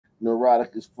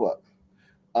neurotic as fuck.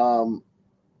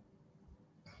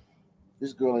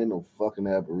 This girl ain't no fucking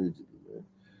Aborigine,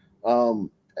 man.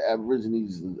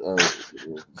 Aborigines,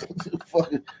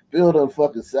 fucking Bill done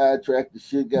fucking sidetracked the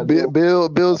shit.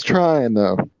 Bill's trying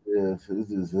though. Yeah, this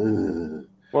is.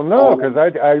 Well, no, because I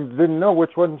didn't know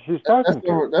which one she's talking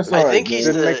to. That's I all think right, he's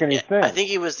didn't make any sense. I think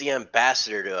he was the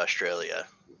ambassador to Australia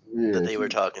that they were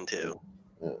talking to.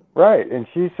 Yeah. Right, and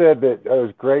she said that it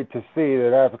was great to see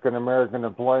that African American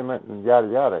employment and yada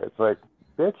yada. It's like,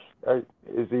 bitch,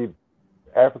 is he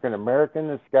African American?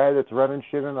 This guy that's running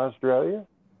shit in Australia,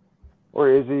 or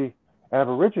is he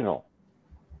Aboriginal?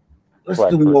 Let's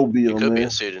do Mobile, He could man. be a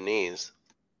Sudanese.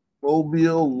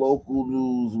 Mobile local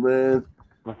news, man.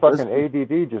 The fucking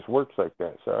ADD just works like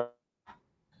that, so.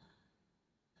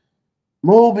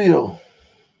 Mobile.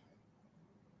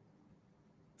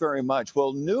 Very much.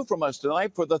 Well, new from us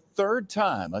tonight for the third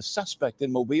time, a suspect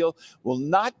in Mobile will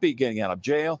not be getting out of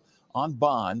jail on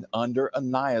bond under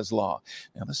Anaya's law.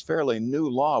 Now, this fairly new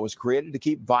law was created to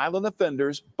keep violent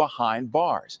offenders behind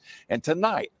bars. And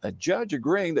tonight, a judge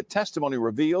agreeing that testimony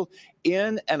revealed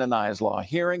in an Anaya's law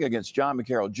hearing against John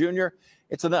McCarroll Jr.,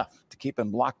 it's enough to keep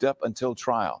him locked up until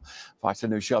trial. Fox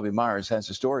News' Shelby Myers has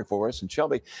the story for us. And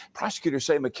Shelby, prosecutors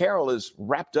say McCarroll is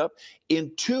wrapped up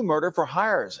in 2 murder for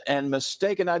hires and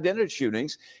mistaken identity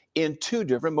shootings in 2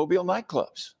 different Mobile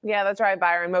nightclubs. Yeah, that's right,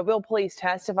 Byron. Mobile police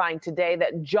testifying today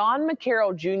that John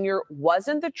McCarroll Jr.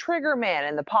 wasn't the trigger man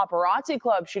in the paparazzi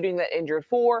club shooting that injured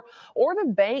 4 or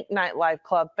the bank nightlife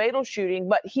club fatal shooting,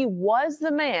 but he was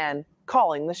the man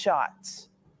calling the shots.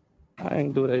 I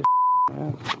ain't do that,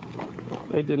 man.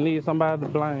 They just need somebody to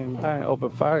blame. I ain't open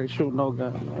fire and shoot no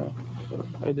gun, man.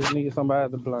 They just need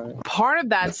somebody to blame. Part of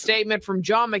that statement from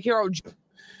John McCarroll Jr.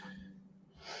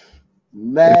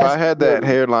 If I had that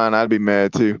hairline, I'd be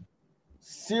mad too.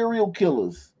 Serial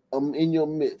killers in your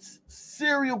midst.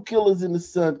 Serial killers in the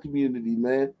Sun community,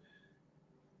 man.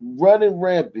 Running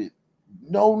rampant.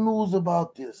 No news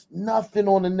about this. Nothing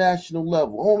on the national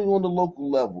level. Only on the local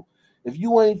level. If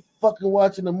you ain't fucking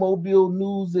watching the Mobile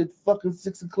news at fucking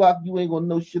 6 o'clock, you ain't gonna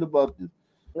know shit about this.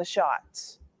 The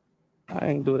shots. I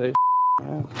ain't do that,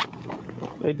 man.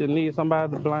 They just need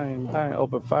somebody to blame. I ain't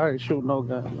open fire and shoot no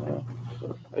gun, man.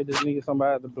 They just need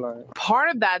somebody to blame. Part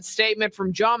of that statement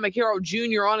from John McCarroll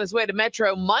Jr. on his way to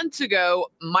Metro months ago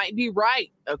might be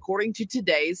right, according to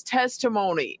today's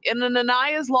testimony. In an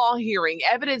Anaya's law hearing,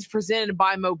 evidence presented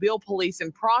by Mobile police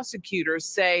and prosecutors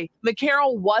say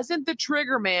McCarroll wasn't the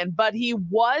trigger man, but he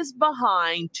was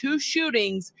behind 2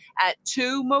 shootings at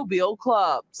 2 Mobile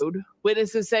clubs.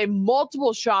 Witnesses say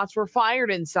multiple shots were fired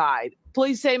inside.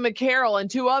 Police say McCarroll and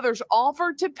 2 others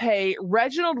offered to pay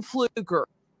Reginald Fluker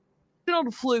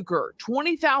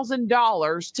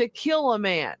 $20,000 to kill a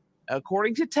man.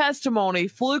 According to testimony,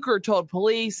 Fluker told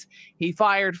police he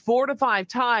fired 4 to 5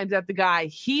 times at the guy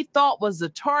he thought was the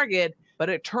target, but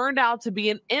it turned out to be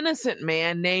an innocent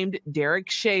man named Derek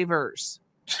Shavers.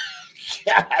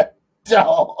 God,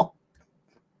 dog.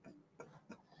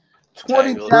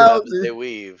 20,000. They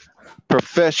weave.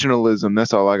 Professionalism.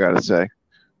 That's all I gotta say.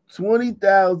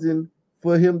 20,000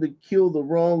 for him to kill the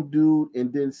wrong dude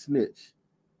and then snitch.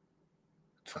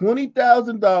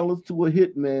 $20,000 to a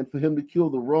hitman for him to kill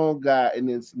the wrong guy and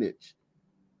then snitch.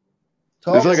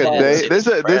 It's like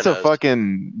there's a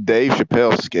fucking Dave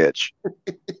Chappelle sketch.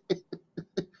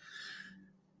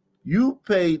 You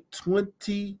paid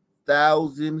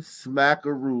 20,000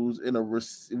 smackaroos in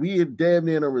we are damn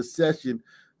near in a recession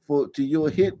to your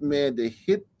hitman to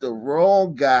hit the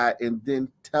wrong guy and then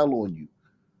tell on you.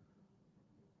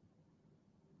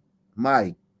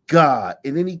 My God.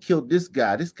 And then he killed this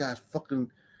guy. This guy fucking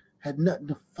had nothing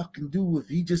to fucking do with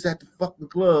it. He just at the fucking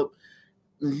club.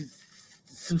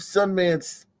 Some sun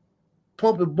man's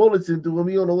pumping bullets into him.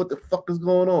 He don't know what the fuck is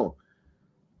going on.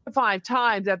 5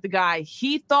 times at the guy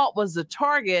he thought was the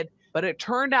target, but it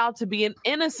turned out to be an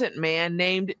innocent man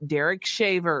named Derek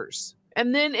Shavers.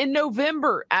 And then in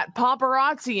November at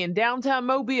Paparazzi in downtown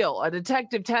Mobile, a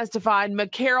detective testified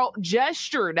McCarroll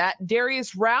gestured at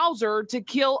Darius Rouser to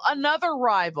kill another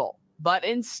rival. But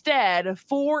instead,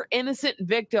 4 innocent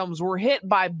victims were hit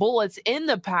by bullets in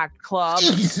the packed club.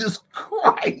 Jesus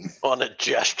Christ! On a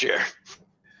gesture.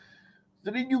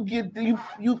 So then you get you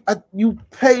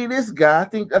pay this guy. I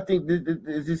think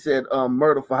this said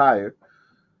murder for hire.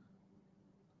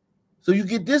 So you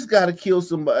get this guy to kill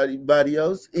somebody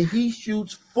else, and he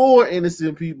shoots 4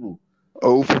 innocent people.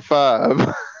 0 for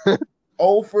 5. 0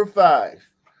 for 5.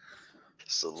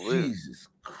 Salute. Jesus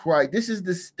Christ. This is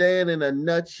the stand in a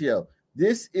nutshell.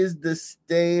 This is the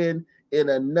stand in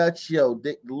a nutshell.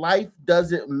 Life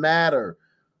doesn't matter.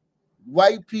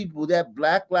 white people, that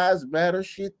Black Lives Matter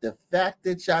shit, the fact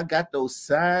that y'all got those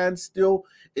signs still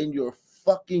in your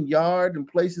fucking yard in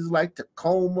places like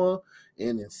Tacoma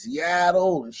and in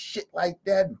Seattle and shit like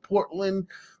that, in Portland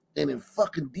and in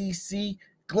fucking DC,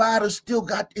 Gliders still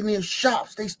got in their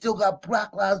shops. They still got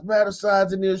Black Lives Matter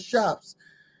signs in their shops.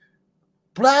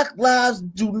 Black lives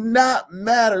do not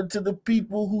matter to the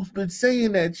people who've been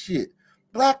saying that shit.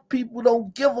 Black people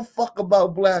don't give a fuck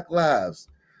about Black lives.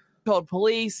 Told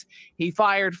police he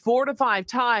fired 4 to 5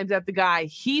 times at the guy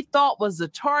he thought was the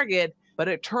target, but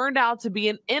it turned out to be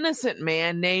an innocent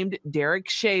man named Derek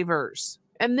Shavers.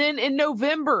 And then in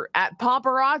November at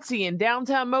Paparazzi in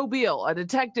downtown Mobile, a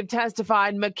detective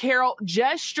testified McCarroll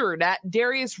gestured at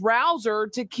Darius Rouser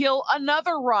to kill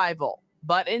another rival.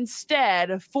 But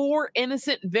instead, 4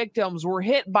 innocent victims were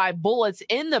hit by bullets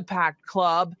in the packed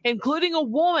club, including a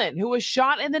woman who was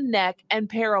shot in the neck and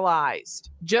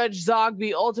paralyzed. Judge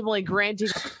Zogby ultimately granting...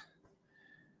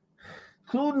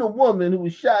 Including a woman who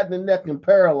was shot in the neck and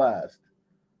paralyzed.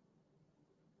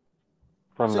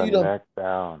 From the neck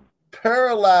down.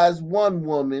 Paralyzed one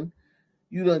woman.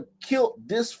 You done killed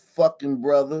this fucking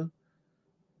brother.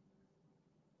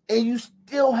 And you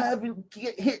still haven't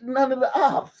hit none of the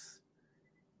ops.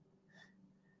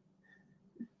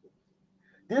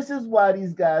 This is why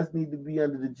these guys need to be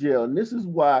under the jail. And this is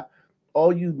why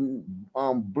all you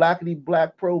blackity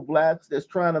black pro-blacks that's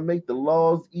trying to make the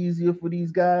laws easier for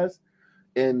these guys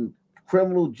and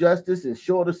criminal justice and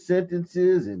shorter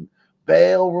sentences and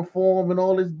bail reform and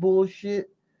all this bullshit.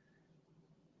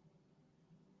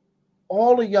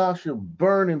 All of y'all should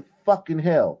burn in fucking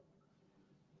hell.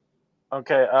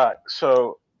 Okay,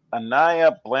 so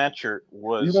Anaya Blanchard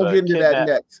was You're gonna get into that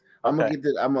next. I'm Okay.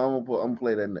 gonna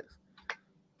play that next.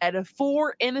 And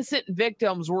 4 innocent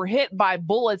victims were hit by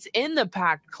bullets in the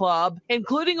packed club,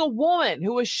 including a woman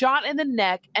who was shot in the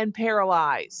neck and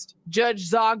paralyzed. Judge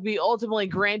Zogby ultimately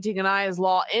granting Anaya's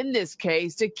law in this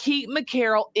case to keep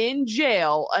McCarroll in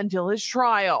jail until his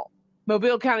trial.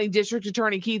 Mobile County District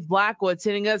Attorney Keith Blackwood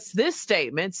sending us this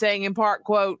statement saying in part,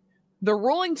 quote, "The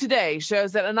ruling today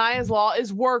shows that Anaya's law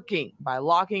is working by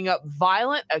locking up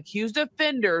violent accused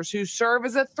offenders who serve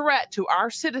as a threat to our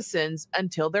citizens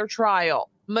until their trial."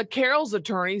 McCarroll's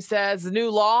attorney says the new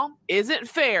law isn't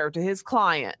fair to his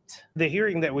client. The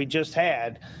hearing that we just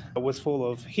had was full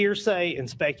of hearsay and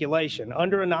speculation.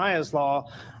 Under Anaya's law,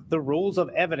 the rules of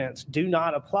evidence do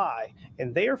not apply,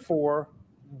 and therefore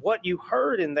what you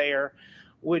heard in there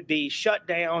would be shut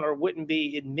down or wouldn't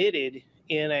be admitted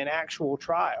in an actual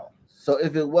trial. So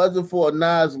if it wasn't for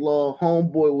Anaya's law,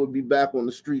 homeboy would be back on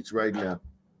the streets right now.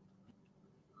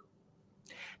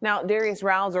 Now, Darius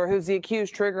Rouser, who's the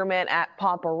accused triggerman at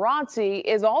Paparazzi,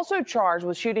 is also charged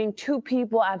with shooting 2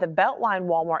 people at the Beltline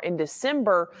Walmart in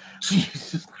December.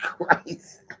 Jesus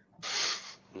Christ.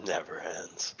 Never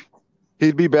ends.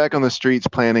 He'd be back on the streets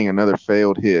planning another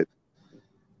failed hit.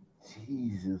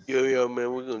 Jesus. Yo,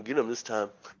 man, we're going to get him this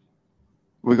time.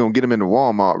 We're going to get him into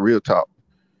Walmart, real talk.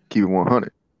 Keep it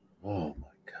 100. Oh, my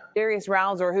God. Darius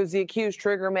Rouser, who's the accused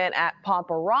triggerman at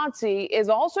Paparazzi, is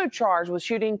also charged with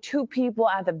shooting 2 people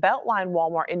at the Beltline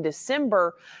Walmart in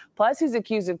December. Plus, he's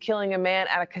accused of killing a man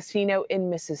at a casino in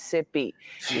Mississippi.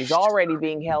 He's already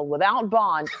being held without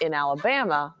bond in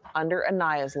Alabama under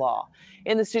Anaya's law.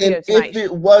 In the studio And tonight. if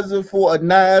it wasn't for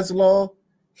Anaya's law,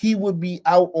 he would be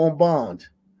out on bond.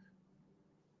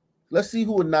 Let's see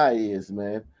who Anaya is,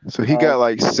 man. So he got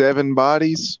like 7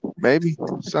 bodies, maybe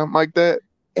something like that.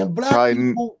 And black Probably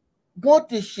people want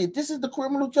this shit. This is the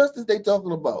criminal justice they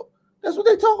talking about. That's what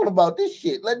they talking about. This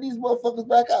shit. Let these motherfuckers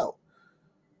back out.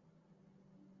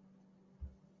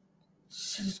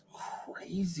 She's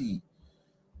crazy.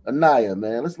 Anaya,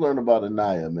 man. Let's learn about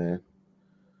Anaya, man.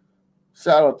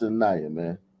 Shout out to Anaya,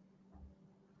 man.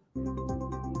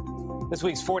 This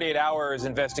week's 48 Hours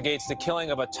investigates the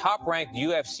killing of a top-ranked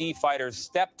UFC fighter's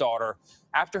stepdaughter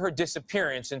after her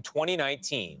disappearance in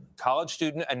 2019. College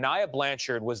student Anaya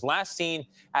Blanchard was last seen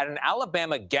at an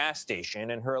Alabama gas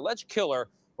station, and her alleged killer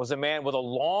was a man with a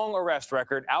long arrest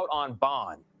record out on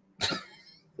bond.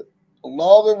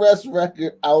 Long arrest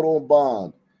record out on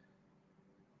bond.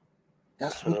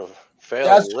 That's what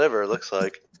Failing liver, looks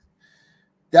like.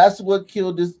 That's what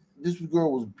killed this. This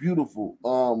girl was beautiful.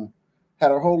 Had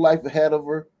her whole life ahead of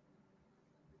her.